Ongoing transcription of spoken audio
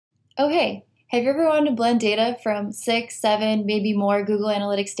Oh, hey, have you ever wanted to blend data from 6, 7, maybe more Google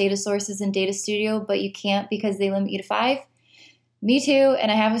Analytics data sources in Data Studio, but you can't because they limit you to 5? Me too, and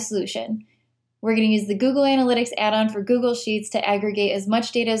I have a solution. We're going to use the Google Analytics add-on for Google Sheets to aggregate as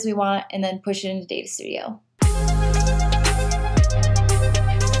much data as we want and then push it into Data Studio.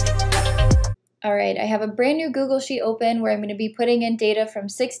 All right, I have a brand new Google Sheet open where I'm going to be putting in data from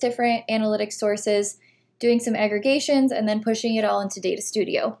 6 different analytics sources, doing some aggregations, and then pushing it all into Data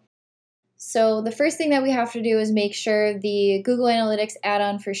Studio. So the first thing that we have to do is make sure the Google Analytics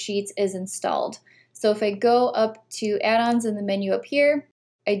add-on for Sheets is installed. So if I go up to add-ons in the menu up here,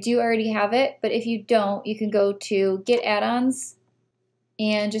 I do already have it, but if you don't, you can go to Get Add-ons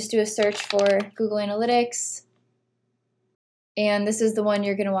and just do a search for Google Analytics. And this is the one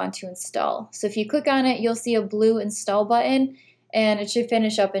you're going to want to install. So if you click on it, you'll see a blue install button, and it should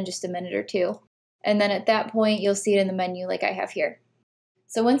finish up in just a minute or two. And then at that point, you'll see it in the menu like I have here.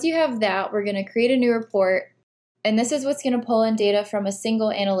 So once you have that, we're going to create a new report, and this is what's going to pull in data from a single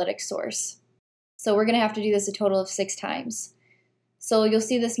analytics source. So we're going to have to do this a total of 6 times. So you'll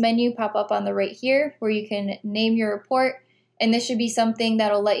see this menu pop up on the right here where you can name your report, and this should be something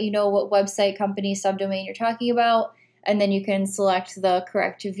that'll let you know what website, company, subdomain you're talking about, and then you can select the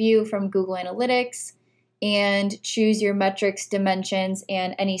correct view from Google Analytics and choose your metrics, dimensions,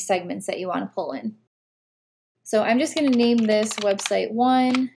 and any segments that you want to pull in. So I'm just going to name this website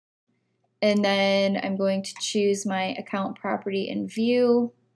 1, and then I'm going to choose my account property and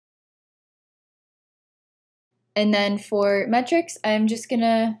view. And then for metrics, I'm just going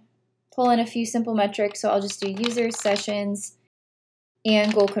to pull in a few simple metrics. So I'll just do users, sessions,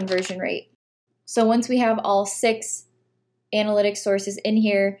 and goal conversion rate. So once we have all 6 analytics sources in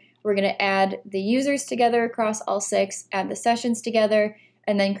here, we're going to add the users together across all 6, add the sessions together,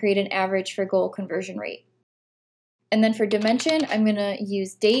 and then create an average for goal conversion rate. And then for dimension, I'm going to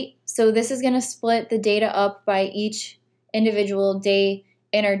use date. So this is going to split the data up by each individual day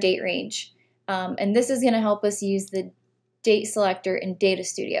in our date range. And this is going to help us use the date selector in Data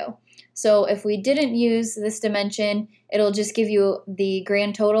Studio. So if we didn't use this dimension, it'll just give you the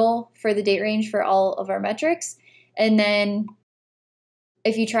grand total for the date range for all of our metrics. And then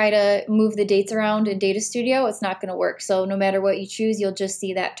if you try to move the dates around in Data Studio, it's not going to work. So no matter what you choose, you'll just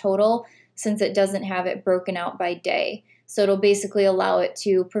see that total since it doesn't have it broken out by day. So it'll basically allow it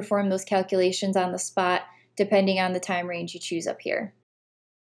to perform those calculations on the spot depending on the time range you choose up here.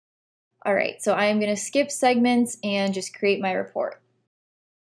 All right, so I'm going to skip segments and just create my report.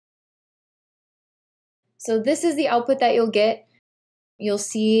 So this is the output that you'll get. You'll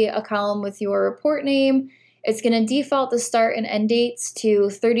see a column with your report name. It's going to default the start and end dates to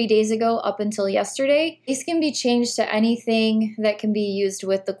 30 days ago up until yesterday. These can be changed to anything that can be used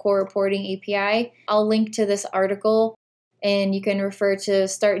with the core reporting API. I'll link to this article, and you can refer to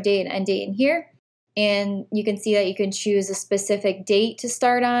start date and end date in here. And you can see that you can choose a specific date to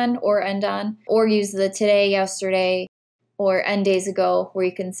start on or end on, or use the today, yesterday, or end days ago, where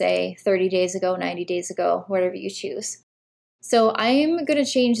you can say 30 days ago, 90 days ago, whatever you choose. So I'm going to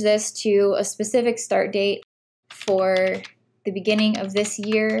change this to a specific start date for the beginning of this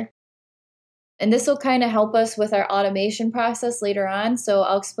year. And this will kind of help us with our automation process later on, so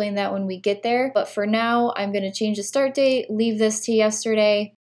I'll explain that when we get there. But for now, I'm going to change the start date, leave this to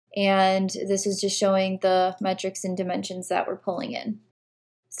yesterday, and this is just showing the metrics and dimensions that we're pulling in.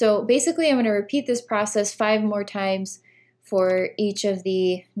 So basically, I'm going to repeat this process 5 more times for each of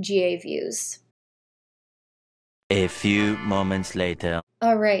the GA views. A few moments later.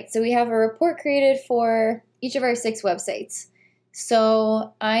 All right, so we have a report created for each of our 6 websites.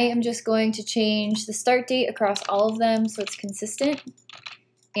 So I am just going to change the start date across all of them so it's consistent,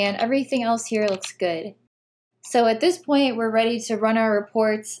 and everything else here looks good. So at this point, we're ready to run our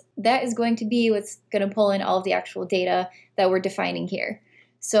reports. That is going to be what's going to pull in all of the actual data that we're defining here.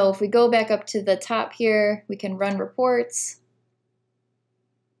 So if we go back up to the top here, we can run reports,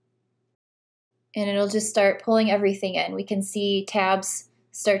 and it'll just start pulling everything in. We can see tabs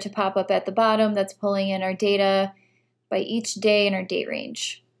start to pop up at the bottom. That's pulling in our data by each day in our date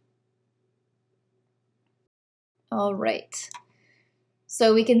range. All right.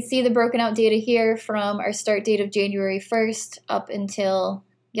 So we can see the broken out data here from our start date of January 1st up until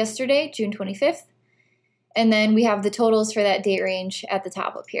yesterday, June 25th. And then we have the totals for that date range at the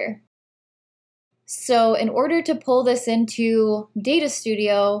top up here. So in order to pull this into Data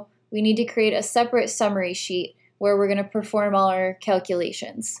Studio, we need to create a separate summary sheet where we're going to perform all our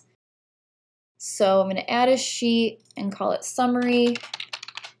calculations. So I'm going to add a sheet and call it summary.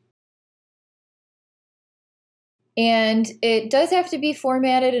 And it does have to be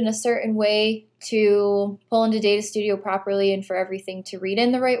formatted in a certain way to pull into Data Studio properly and for everything to read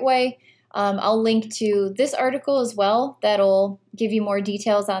in the right way. I'll link to this article as well that'll give you more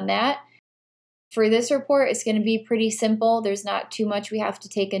details on that. For this report, it's going to be pretty simple. There's not too much we have to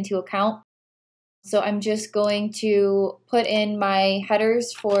take into account. So I'm just going to put in my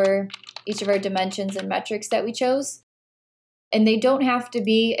headers for each of our dimensions and metrics that we chose. And they don't have to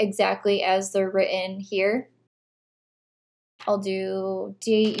be exactly as they're written here. I'll do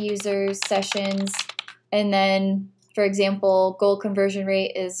date, users, sessions, and then, for example, goal conversion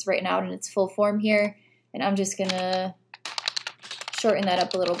rate is written out in its full form here, and I'm just gonna shorten that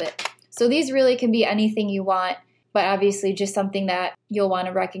up a little bit. So these really can be anything you want, but obviously just something that you'll want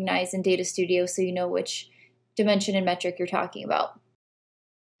to recognize in Data Studio so you know which dimension and metric you're talking about.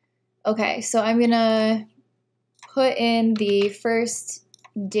 Okay, so I'm gonna put in the first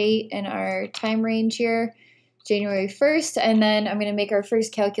date in our time range here, January 1st, and then I'm going to make our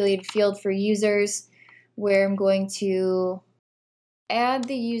first calculated field for users where I'm going to add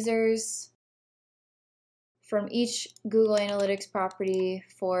the users from each Google Analytics property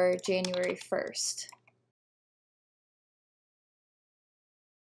for January 1st.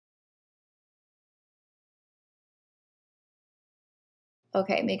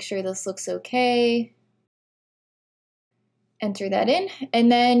 Okay, make sure this looks okay. Enter that in,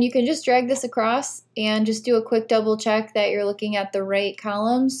 and then you can just drag this across and just do a quick double check that you're looking at the right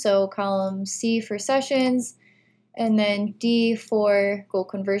columns. So column C for sessions, and then D for goal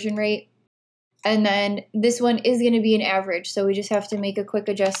conversion rate. And then this one is going to be an average, so we just have to make a quick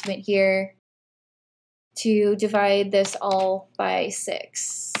adjustment here to divide this all by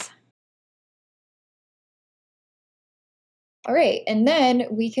 6. All right, and then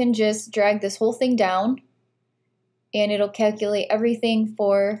we can just drag this whole thing down and it'll calculate everything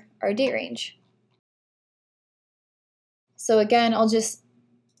for our date range. So again, I'll just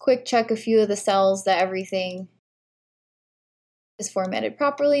quick check a few of the cells that everything is formatted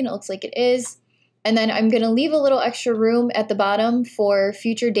properly, and it looks like it is. And then I'm going to leave a little extra room at the bottom for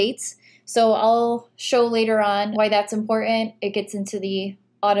future dates. So I'll show later on why that's important. It gets into the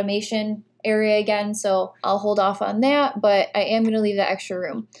automation area again, so I'll hold off on that, but I am going to leave that extra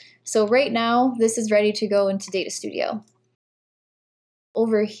room. So right now, this is ready to go into Data Studio.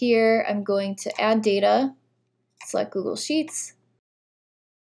 Over here, I'm going to add data, select Google Sheets,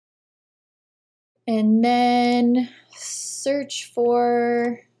 and then search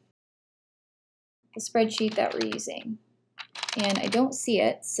for the spreadsheet that we're using. And I don't see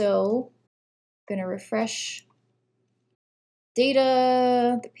it, so I'm going to refresh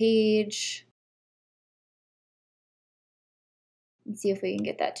data, the page, and see if we can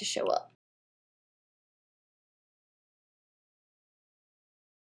get that to show up.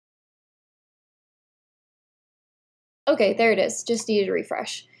 Okay, there it is. Just needed a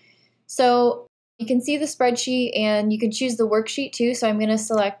refresh. So you can see the spreadsheet and you can choose the worksheet too. So I'm going to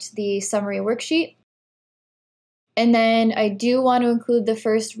select the summary worksheet. And then I do want to include the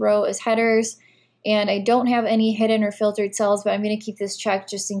first row as headers. And I don't have any hidden or filtered cells, but I'm going to keep this checked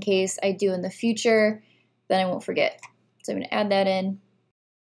just in case I do in the future. Then I won't forget. So I'm going to add that in.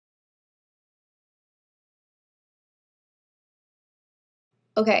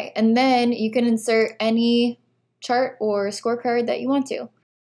 Okay, and then you can insert any chart or scorecard that you want to.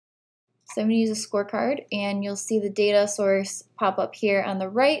 So I'm going to use a scorecard, and you'll see the data source pop up here on the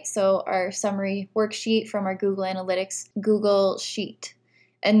right. So our summary worksheet from our Google Analytics Google Sheet.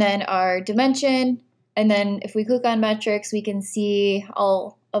 And then our dimension, and then if we click on metrics, we can see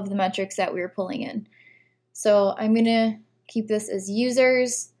all of the metrics that we were pulling in. So I'm going to keep this as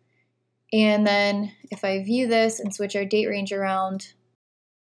users, and then if I view this and switch our date range around,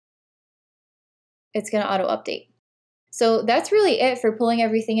 it's going to auto update. So that's really it for pulling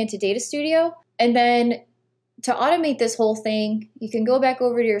everything into Data Studio. And then to automate this whole thing, you can go back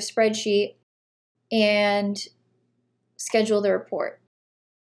over to your spreadsheet and schedule the report.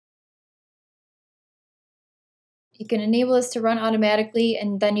 You can enable this to run automatically,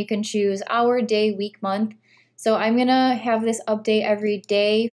 and then you can choose hour, day, week, month. So I'm going to have this update every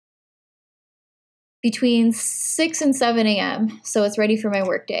day between 6 and 7 a.m. So it's ready for my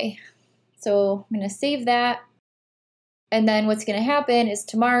workday. So I'm going to save that. And then what's going to happen is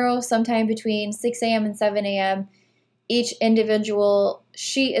tomorrow, sometime between 6 a.m. and 7 a.m., each individual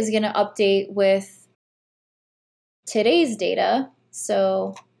sheet is going to update with today's data.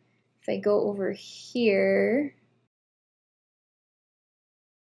 So if I go over here,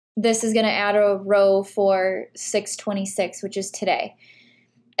 this is going to add a row for 6/26, which is today.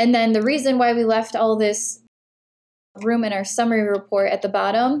 And then the reason why we left all this room in our summary report at the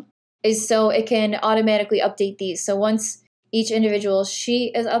bottom is so it can automatically update these. So once each individual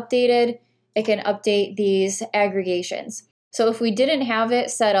sheet is updated, it can update these aggregations. So if we didn't have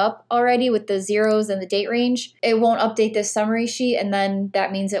it set up already with the zeros and the date range, it won't update this summary sheet, and then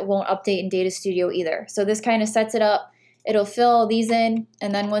that means it won't update in Data Studio either. So this kind of sets it up. It'll fill all these in,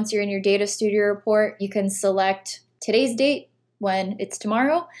 and then once you're in your Data Studio report, you can select today's date when it's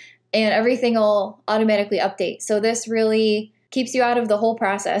tomorrow, and everything will automatically update. So this really keeps you out of the whole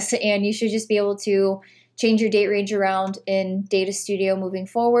process, and you should just be able to change your date range around in Data Studio moving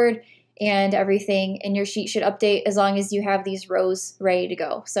forward, and everything in your sheet should update as long as you have these rows ready to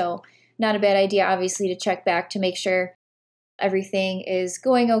go. So not a bad idea, obviously, to check back to make sure everything is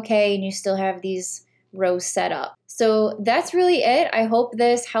going okay and you still have these rows set up. So that's really it. I hope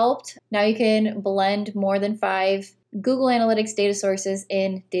this helped. Now you can blend more than 5 Google Analytics data sources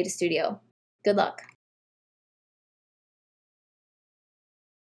in Data Studio. Good luck.